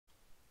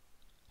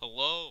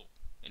Hello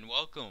and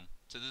welcome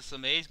to this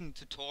amazing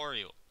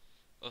tutorial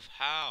of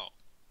how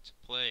to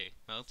play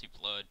Melty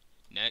Blood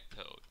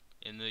netcode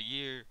in the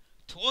year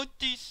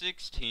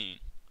 2016.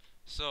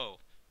 So,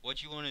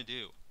 what you want to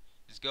do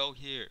is go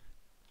here,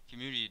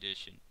 Community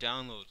Edition,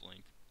 download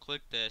link,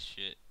 click that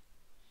shit,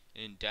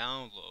 and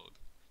download.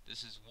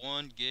 This is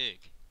 1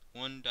 gig,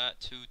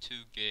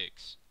 1.22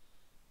 gigs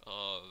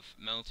of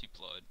Melty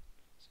Blood.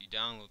 So you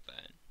download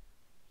that,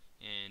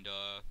 and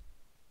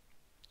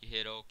you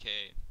hit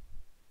OK.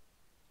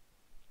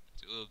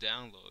 So it'll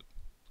download.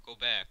 Go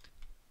back.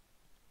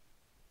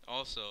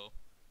 Also,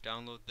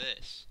 download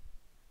this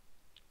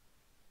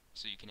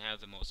so you can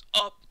have the most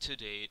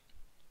up-to-date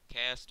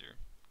caster.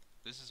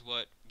 This is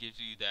what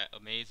gives you that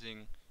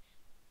amazing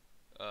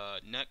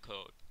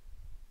netcode.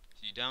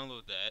 So you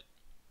download that.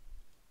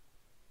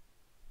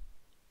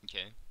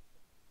 Okay.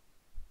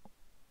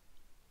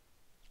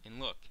 And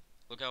look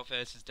how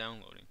fast it's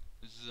downloading.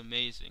 This is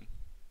amazing.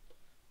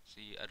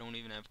 See, I don't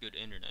even have good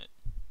internet,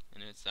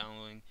 and it's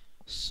downloading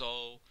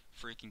so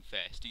freaking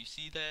fast. Do you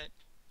see that?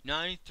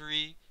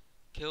 93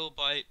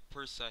 kilobyte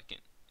per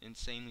second.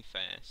 Insanely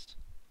fast.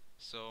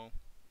 So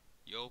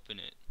you open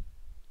it,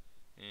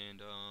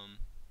 and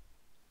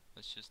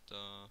let's just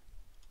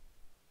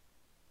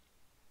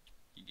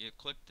you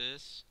click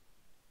this.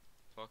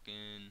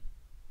 Fucking,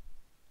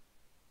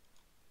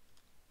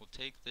 we'll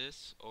take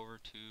this over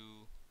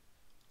to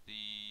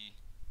the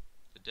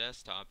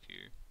desktop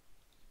here.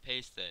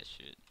 Paste that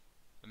shit.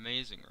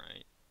 Amazing,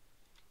 right?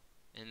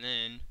 And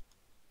then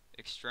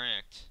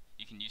extract.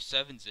 You can use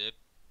 7-zip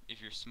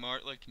if you're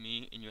smart like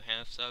me and you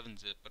have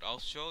 7-zip, but I'll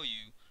show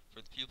you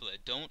for the people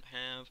that don't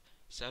have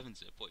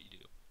 7-zip what you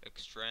do.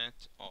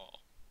 Extract all.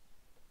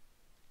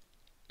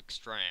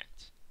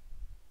 Extract.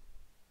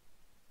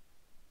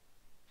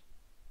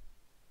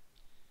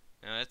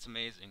 Now that's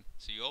amazing.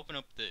 So you open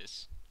up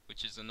this,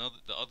 which is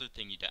the other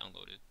thing you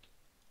downloaded.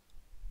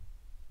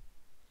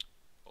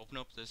 Open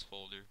up this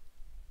folder.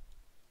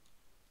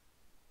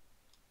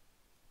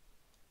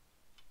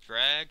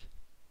 Drag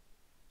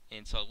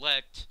and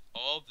select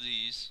all of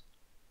these.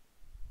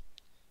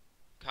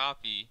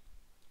 Copy.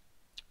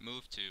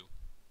 Move to.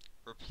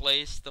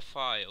 Replace the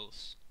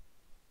files.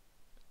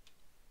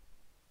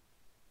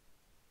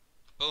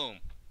 Boom.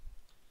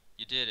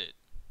 You did it.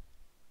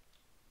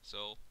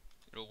 So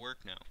it'll work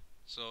now.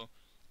 So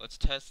let's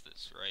test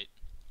this, right?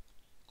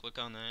 Click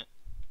on that.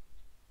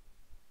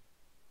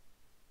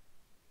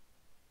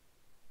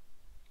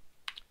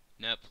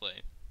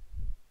 Netplay.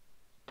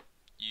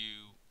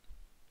 You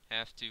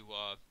have to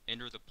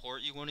enter the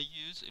port you want to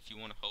use if you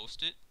want to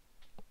host it,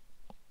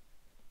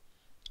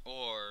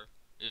 or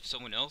if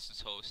someone else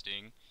is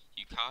hosting,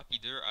 you copy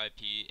their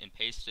IP and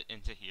paste it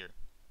into here.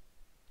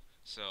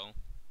 So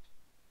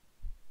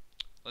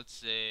let's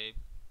say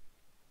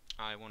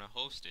I want to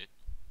host it,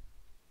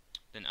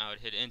 then I would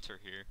hit enter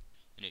here,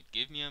 and it'd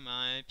give me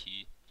my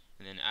IP,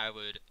 and then I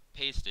would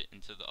paste it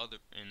into the other,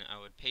 and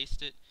I would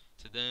paste it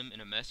to them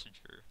in a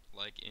messenger,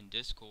 like in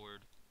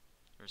Discord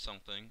or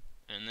something,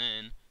 and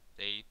then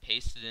they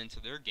paste it into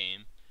their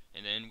game,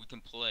 and then we can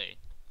play.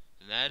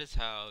 So that is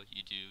how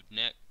you do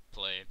net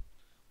play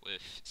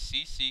with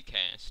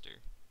CCCaster.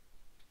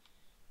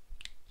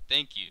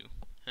 Thank you.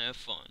 Have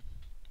fun.